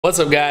What's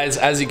up guys?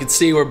 As you can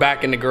see, we're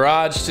back in the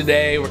garage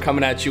today. We're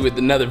coming at you with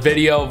another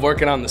video of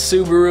working on the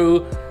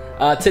Subaru.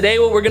 Today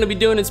what we're going to be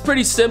doing is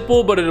pretty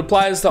simple, but it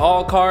applies to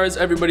all cars.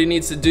 Everybody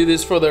needs to do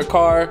this for their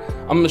car.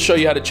 I'm going to show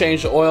you how to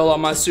change the oil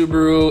on my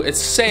Subaru. It's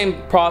the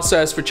same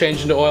process for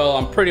changing the oil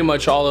on pretty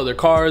much all other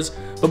cars.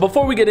 But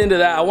before we get into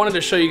that, I wanted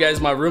to show you guys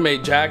my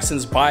roommate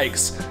Jackson's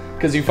bikes,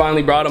 because he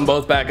finally brought them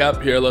both back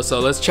up here. So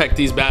let's check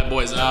these bad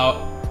boys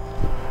out.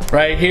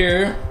 Right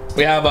here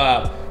we have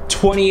a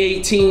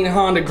 2018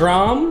 Honda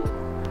Grom.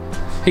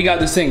 He got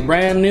this thing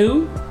brand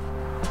new,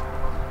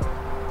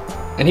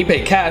 and he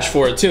paid cash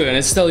for it too, and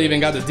it's still even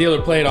got the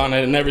dealer plate on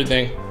it and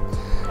everything.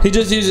 He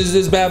just uses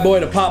this bad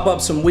boy to pop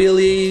up some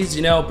wheelies,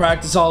 you know,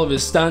 practice all of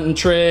his stunting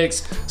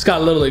tricks. It's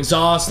got a little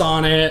exhaust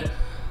on it.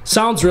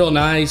 Sounds real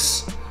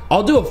nice.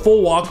 I'll do a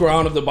full walk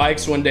around of the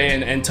bikes one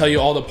day and tell you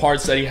all the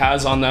parts that he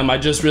has on them. I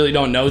just really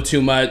don't know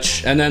too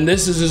much. And then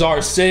this is his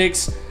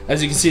R6.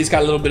 As you can see, it's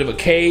got a little bit of a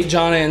cage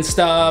on it and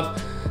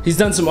stuff. He's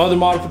done some other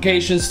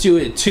modifications to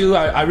it too.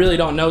 I really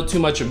don't know too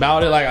much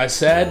about it, like I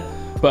said,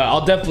 but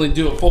I'll definitely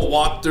do a full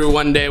walkthrough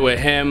one day with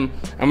him,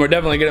 and we're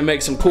definitely gonna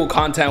make some cool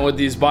content with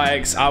these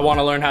bikes. I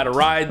wanna learn how to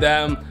ride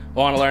them. I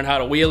wanna learn how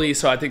to wheelie,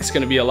 so I think it's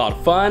gonna be a lot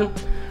of fun.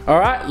 All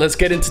right, let's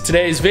get into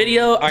today's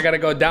video. I gotta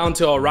go down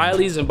to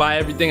O'Reilly's and buy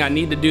everything I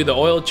need to do the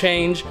oil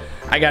change.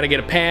 I gotta get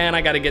a pan, I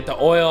gotta get the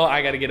oil,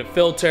 I gotta get a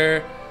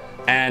filter,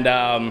 and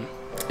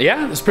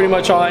yeah, that's pretty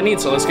much all I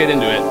need, so let's get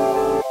into it.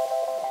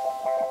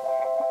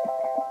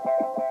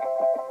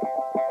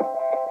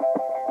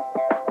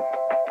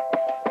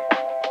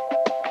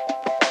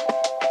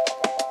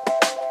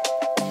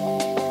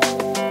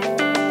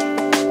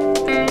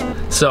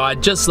 So I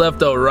just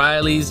left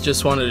O'Reilly's,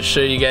 just wanted to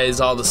show you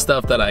guys all the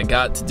stuff that I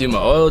got to do my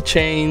oil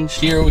change.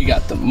 Here we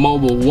got the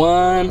Mobil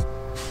 1.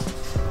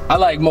 I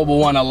like Mobil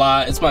 1 a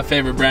lot. It's my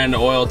favorite brand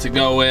of oil to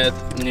go with.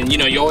 And you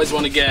know, you always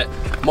want to get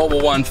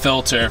Mobil 1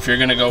 filter if you're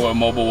gonna go with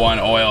Mobil 1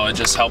 oil. It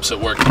just helps it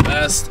work the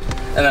best.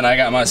 And then I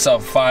got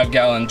myself a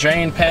 5-gallon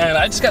drain pan.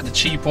 I just got the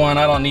cheap one.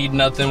 I don't need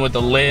nothing with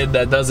the lid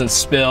that doesn't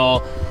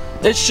spill.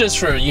 It's just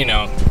for, you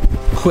know,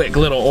 quick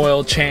little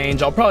oil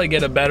change. I'll probably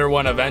get a better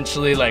one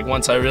eventually, like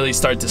once I really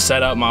start to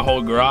set up my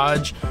whole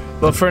garage,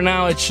 but for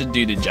now it should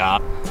do the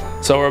job.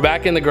 So we're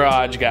back in the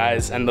garage,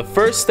 guys, and the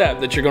first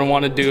step that you're going to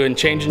want to do in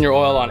changing your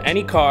oil on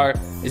any car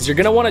is you're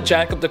going to want to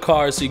jack up the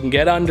car so you can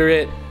get under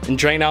it and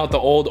drain out the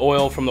old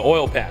oil from the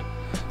oil pan.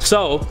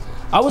 So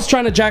I was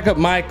trying to jack up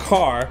my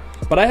car,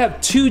 but I have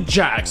two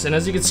jacks, and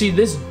as you can see,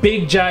 this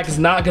big jack is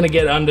not going to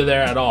get under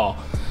there at all.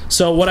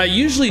 So what I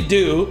usually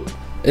do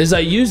is I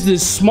use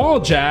this small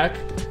jack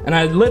and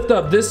I lift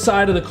up this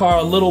side of the car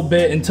a little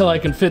bit until I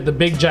can fit the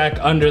big jack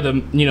under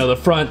the, you know, the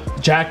front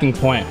jacking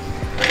point.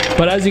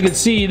 But as you can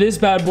see, this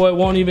bad boy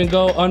won't even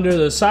go under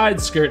the side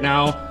skirt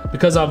now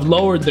because I've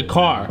lowered the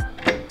car.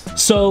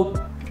 So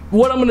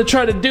what I'm gonna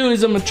try to do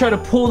is I'm gonna try to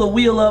pull the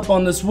wheel up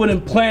on this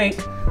wooden plank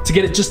to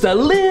get it just a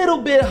little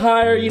bit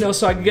higher, you know,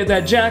 so I can get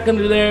that jack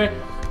under there.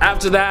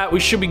 After that,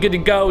 we should be good to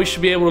go. We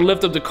should be able to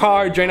lift up the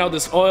car, drain out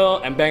this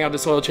oil, and bang out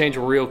this oil change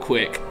real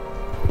quick.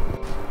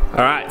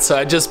 All right, so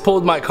I just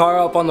pulled my car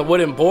up on the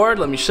wooden board.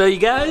 Let me show you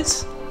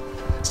guys.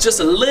 It's just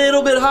a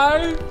little bit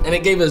higher, and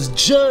it gave us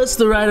just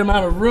the right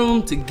amount of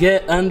room to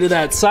get under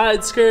that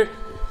side skirt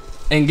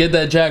and get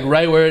that jack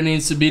right where it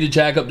needs to be to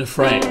jack up the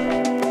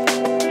frame.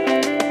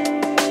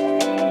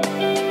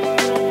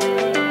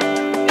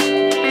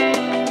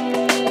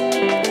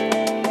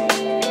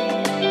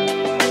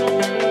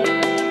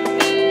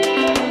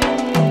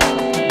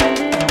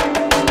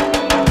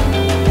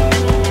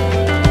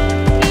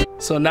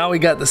 So now we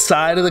got the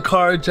side of the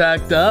car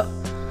jacked up,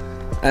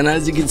 and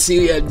as you can see,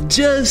 we have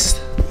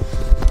just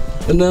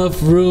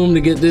enough room to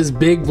get this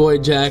big boy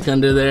jack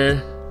under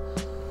there.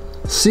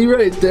 See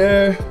right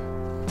there,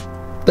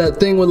 that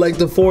thing with like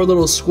the 4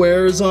 little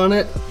squares on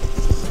it,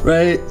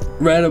 right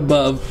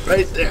above,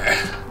 right there.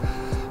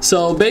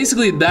 So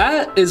basically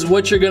that is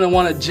what you're gonna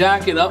wanna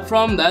jack it up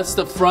from. That's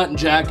the front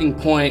jacking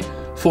point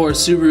for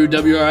Subaru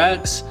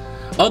WRX.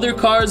 Other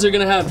cars are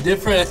gonna have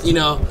different, you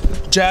know,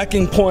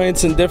 jacking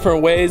points and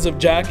different ways of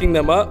jacking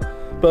them up,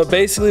 but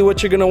basically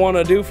what you're gonna want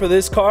to do for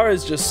this car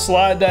is just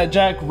slide that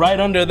jack right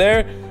under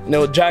there, and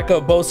it'll jack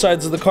up both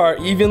sides of the car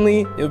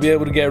evenly. You'll be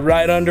able to get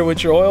right under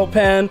with your oil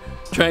pan,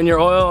 drain your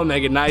oil, and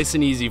make it nice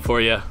and easy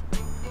for you.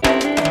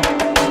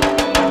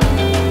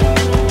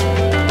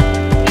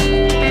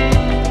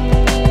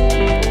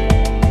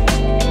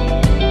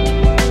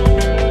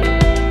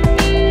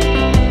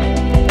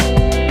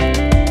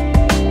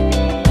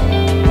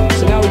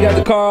 So now we got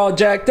the car all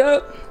jacked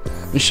up.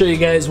 Let me show you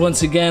guys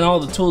once again all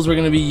the tools we're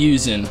gonna be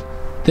using.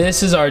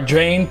 This is our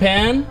drain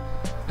pan,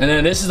 and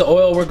then this is the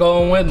oil we're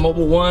going with,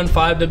 Mobil 1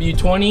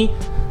 5W20.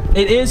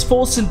 It is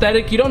full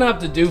synthetic. You don't have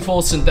to do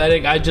full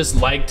synthetic. I just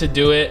like to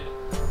do it.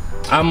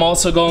 I'm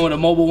also going with a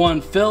Mobil 1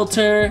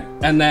 filter,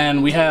 and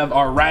then we have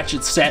our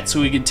ratchet set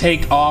so we can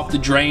take off the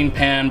drain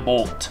pan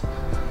bolt.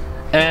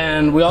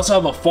 And we also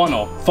have a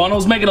funnel.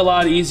 Funnels make it a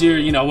lot easier,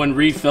 you know, when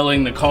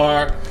refilling the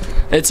car.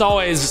 It's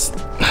always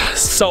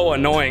so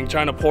annoying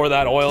trying to pour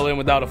that oil in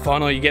without a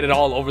funnel. You get it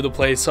all over the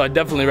place, so I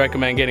definitely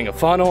recommend getting a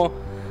funnel.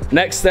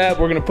 Next step,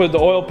 we're gonna put the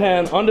oil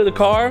pan under the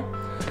car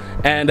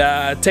and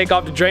take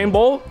off the drain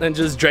bolt and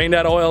just drain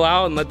that oil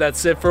out and let that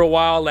sit for a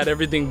while, let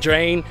everything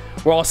drain.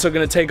 We're also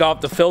gonna take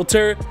off the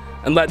filter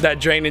and let that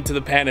drain into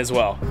the pan as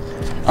well.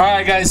 All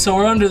right guys, so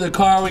we're under the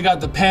car, we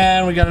got the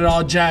pan, we got it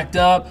all jacked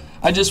up.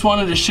 I just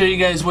wanted to show you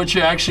guys what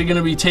you're actually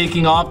gonna be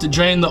taking off to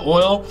drain the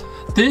oil.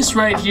 This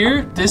right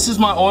here, this is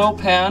my oil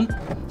pan.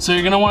 So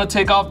you're gonna wanna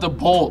take off the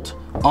bolt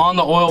on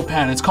the oil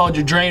pan. It's called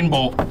your drain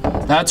bolt.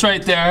 That's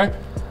right there.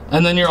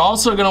 And then you're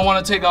also gonna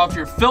wanna take off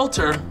your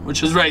filter,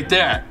 which is right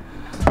there.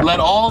 Let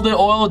all the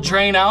oil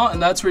drain out,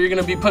 and that's where you're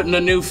gonna be putting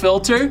a new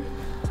filter.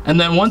 And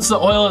then once the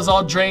oil is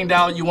all drained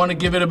out, you wanna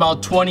give it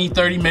about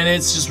 20-30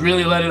 minutes, just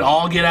really let it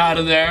all get out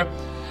of there.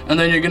 And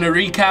then you're gonna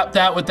recap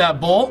that with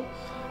that bolt,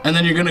 and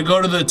then you're gonna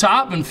go to the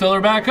top and fill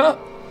her back up.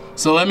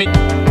 So let me...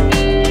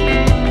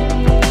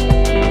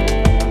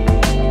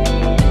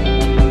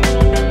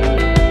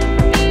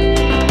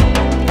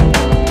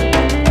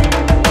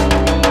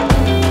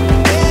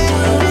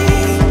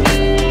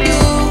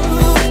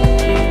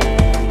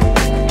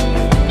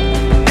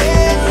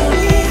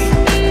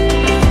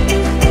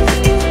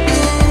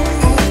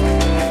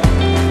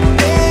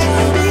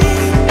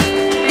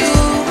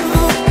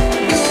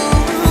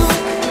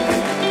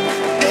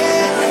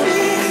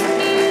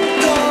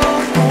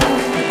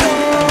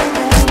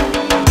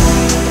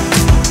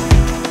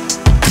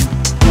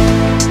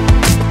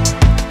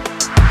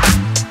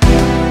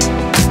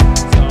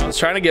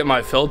 trying to get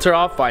my filter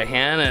off by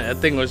hand, and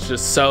that thing was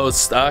just so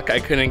stuck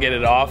I couldn't get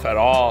it off at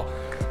all.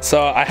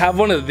 So I have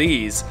one of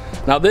these.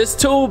 Now this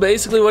tool,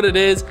 basically what it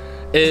is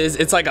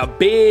it's like a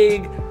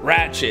big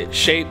ratchet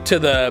shaped to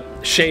the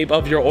shape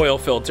of your oil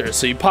filter.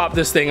 So you pop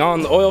this thing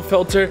on the oil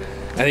filter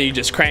and then you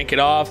just crank it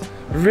off.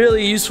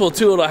 Really useful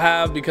tool to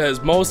have,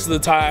 because most of the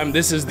time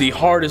this is the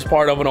hardest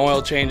part of an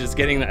oil change, is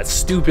getting that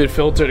stupid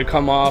filter to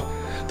come off.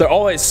 They're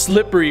always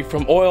slippery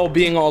from oil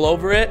being all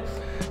over it,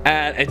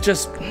 and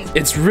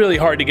it's really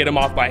hard to get them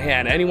off by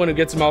hand. Anyone who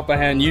gets them off by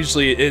hand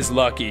usually is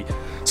lucky.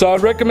 So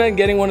I'd recommend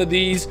getting one of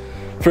these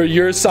for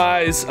your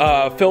size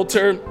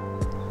filter.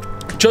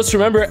 Just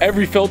remember,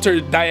 every filter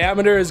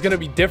diameter is gonna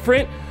be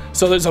different,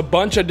 so there's a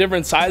bunch of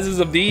different sizes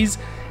of these,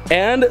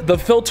 and the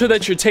filter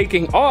that you're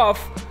taking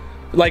off,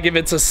 like if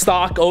it's a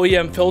stock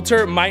OEM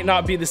filter, might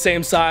not be the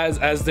same size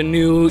as the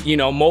new, you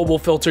know, mobile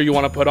filter you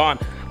want to put on.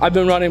 I've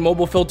been running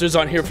mobile filters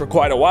on here for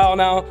quite a while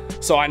now,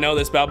 so I know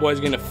this bad boy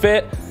is gonna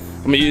fit.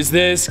 I'm gonna use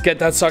this, get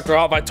that sucker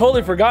off. I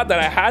totally forgot that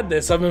I had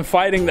this. I've been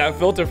fighting that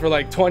filter for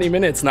like 20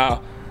 minutes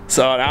now.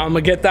 So now I'm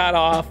gonna get that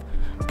off,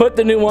 put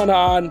the new one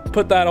on,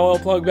 put that oil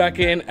plug back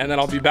in, and then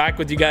I'll be back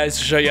with you guys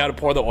to show you how to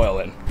pour the oil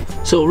in.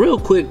 So real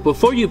quick,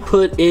 before you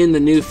put in the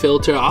new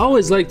filter, I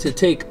always like to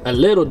take a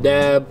little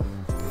dab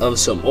of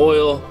some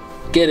oil,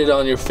 get it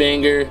on your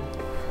finger,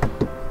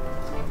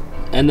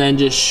 and then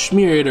just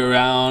smear it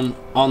around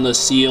on the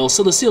seal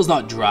so the seal's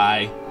not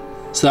dry.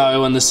 So that way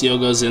when the seal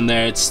goes in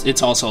there,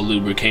 it's also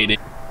lubricated.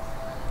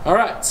 All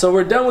right, so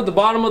we're done with the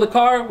bottom of the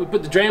car. We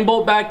put the drain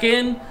bolt back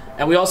in,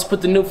 and we also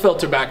put the new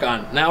filter back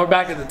on. Now we're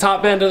back at the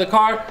top end of the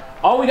car.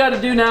 All we gotta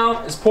do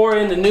now is pour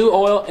in the new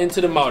oil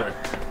into the motor.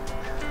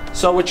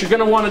 So what you're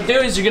gonna wanna do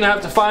is you're gonna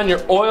have to find your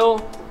oil,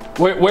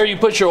 where you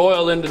put your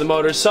oil into the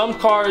motor. Some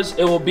cars,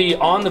 it will be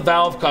on the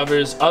valve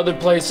covers. Other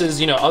places,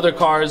 you know, other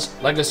cars,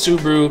 like a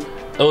Subaru,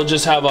 it will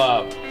just have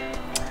a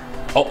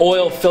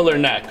oil filler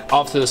neck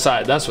off to the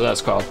side. That's what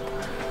that's called.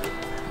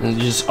 And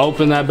you just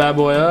open that bad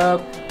boy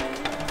up.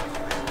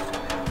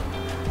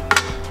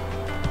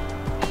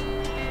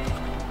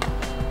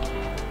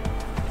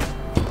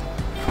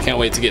 Can't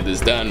wait to get this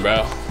done,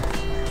 bro.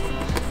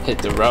 Hit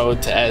the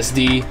road to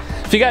SD.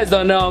 If you guys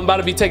don't know, I'm about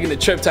to be taking the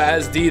trip to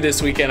SD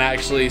this weekend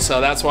actually,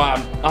 so that's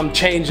why I'm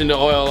changing the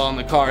oil on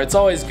the car. It's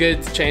always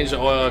good to change the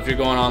oil if you're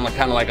going on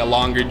kind of like a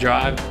longer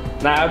drive.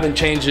 And I haven't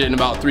changed it in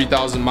about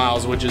 3,000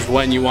 miles, which is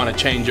when you want to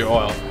change your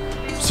oil.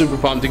 Super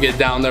pumped to get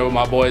down there with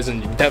my boys,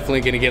 and you're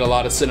definitely gonna get a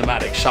lot of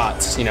cinematic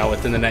shots, you know,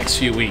 within the next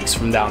few weeks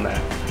from down there.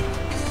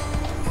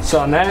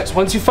 So next,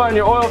 once you find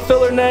your oil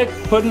filler neck,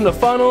 put in the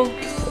funnel.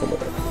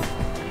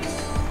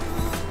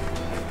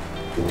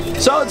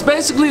 So it's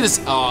basically this.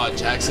 Oh,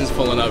 Jackson's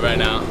pulling up right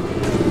now.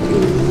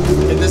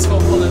 Get this fool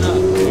pulling up.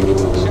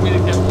 Shoot me the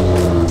camera.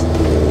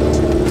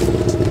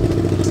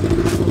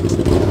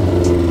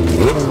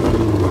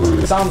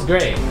 Sounds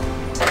great.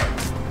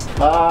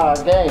 Ah,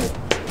 dang.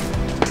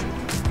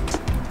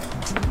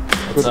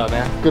 What's up,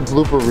 man? Good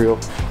blooper reel.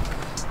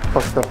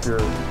 Fucked up your...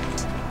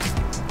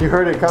 You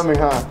heard it coming,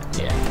 huh?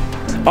 Yeah.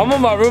 I'm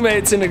with my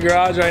roommates in the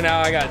garage right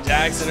now. I got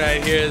Jackson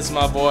right here. This is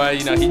my boy.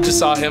 You know, he just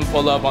saw him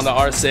pull up on the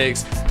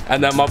R6.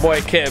 And then my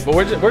boy Kid. But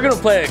we're gonna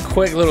play a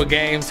quick little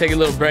game, take a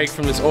little break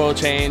from this oil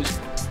change,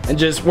 and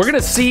we're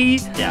gonna see.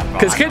 Yeah, bro.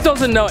 Because Kid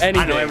doesn't know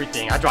anything. I know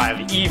everything. I drive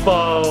an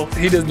Evo.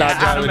 He does not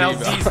drive an Evo.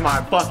 Adam LZ's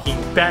my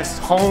fucking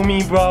best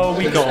homie, bro.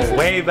 We go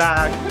way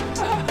back.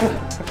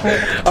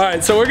 All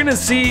right, so we're gonna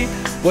see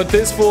what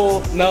this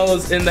fool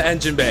knows in the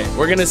engine bay.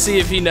 We're gonna see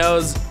if he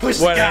knows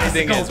what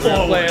anything is. We're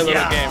gonna play a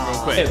little game real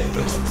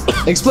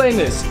quick. Explain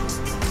this.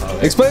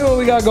 Explain what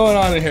we got going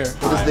on in here.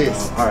 What is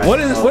this? All right. What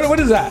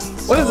is that?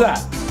 What is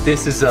that?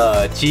 This is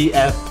a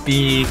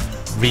GFB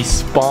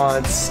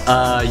response.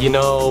 You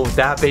know,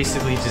 that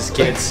basically just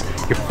gets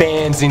your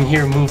fans in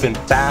here moving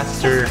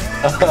faster.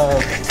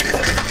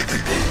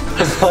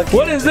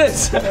 What is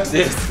this?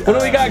 What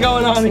do we got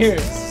going on here?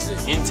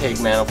 Intake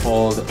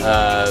manifold.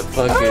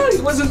 Oh,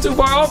 he wasn't too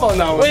far off on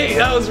that one. Wait,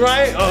 that was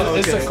right? Oh,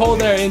 It's okay. a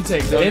cold air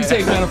intake. The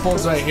intake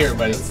manifold's right here,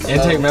 buddy.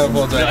 Intake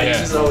manifold's right I here.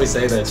 just always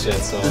say that shit,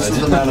 so This is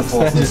the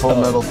manifold, this whole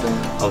metal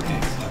thing. okay.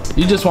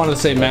 You just wanted to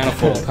say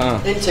manifold, huh?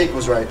 Intake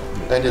was right.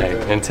 I did Hey,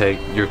 good. intake,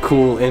 your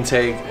cool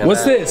intake. And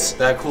What's this?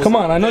 That cool Come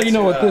on, I know you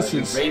know that's what this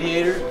your, is.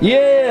 Radiator?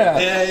 Yeah.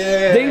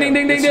 Yeah. Ding, ding,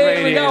 ding, ding, It's ding.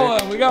 We radiator.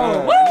 got one. We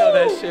got one. I know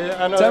that Woo! shit.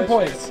 I know 10 that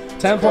points. Shit.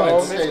 10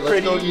 points. Okay, let's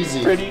pretty, go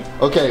easy. Pretty.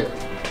 Okay,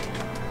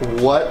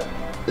 what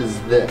is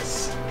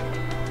this?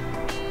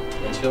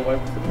 Windshield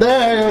wiper.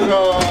 There you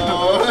go.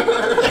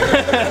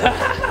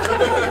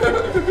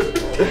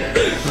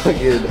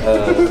 Fucking,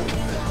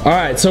 All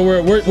right, so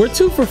we're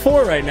 2 for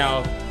 4 right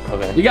now.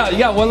 Okay. You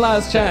got one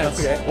last chance.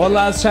 Okay. One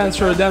last chance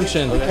for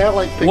redemption. can't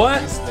like pick What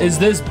these is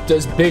this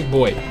big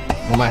boy?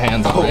 With my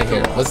hands on right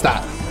here. What's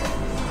that?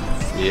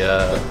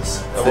 Yeah.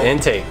 The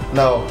intake.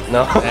 No.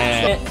 No.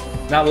 And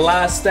now the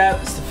last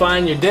step is to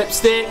find your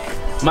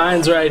dipstick.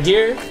 Mine's right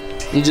here.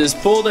 You just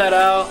pull that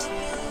out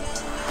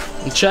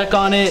and check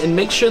on it and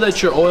make sure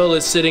that your oil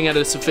is sitting at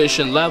a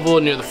sufficient level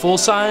near the full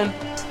sign,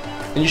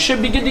 and you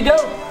should be good to go.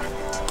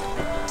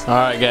 All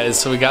right, guys,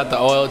 so we got the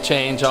oil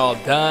change all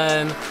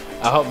done.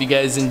 I hope you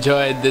guys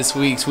enjoyed this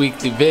week's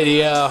weekly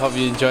video. I hope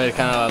you enjoyed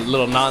kind of a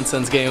little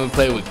nonsense game we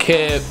played with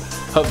Kip.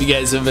 Hope you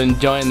guys have been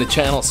enjoying the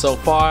channel so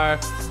far.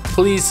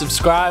 Please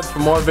subscribe for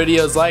more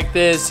videos like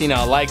this. You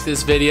know, like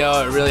this video,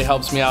 it really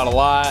helps me out a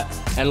lot.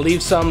 And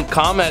leave some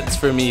comments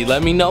for me.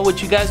 Let me know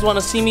what you guys want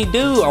to see me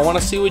do. I want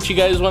to see what you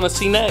guys want to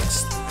see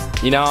next.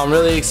 You know, I'm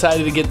really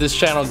excited to get this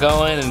channel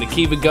going and to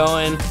keep it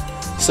going.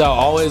 So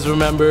always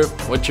remember,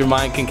 what your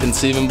mind can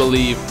conceive and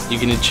believe, you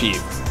can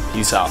achieve.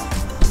 Peace out.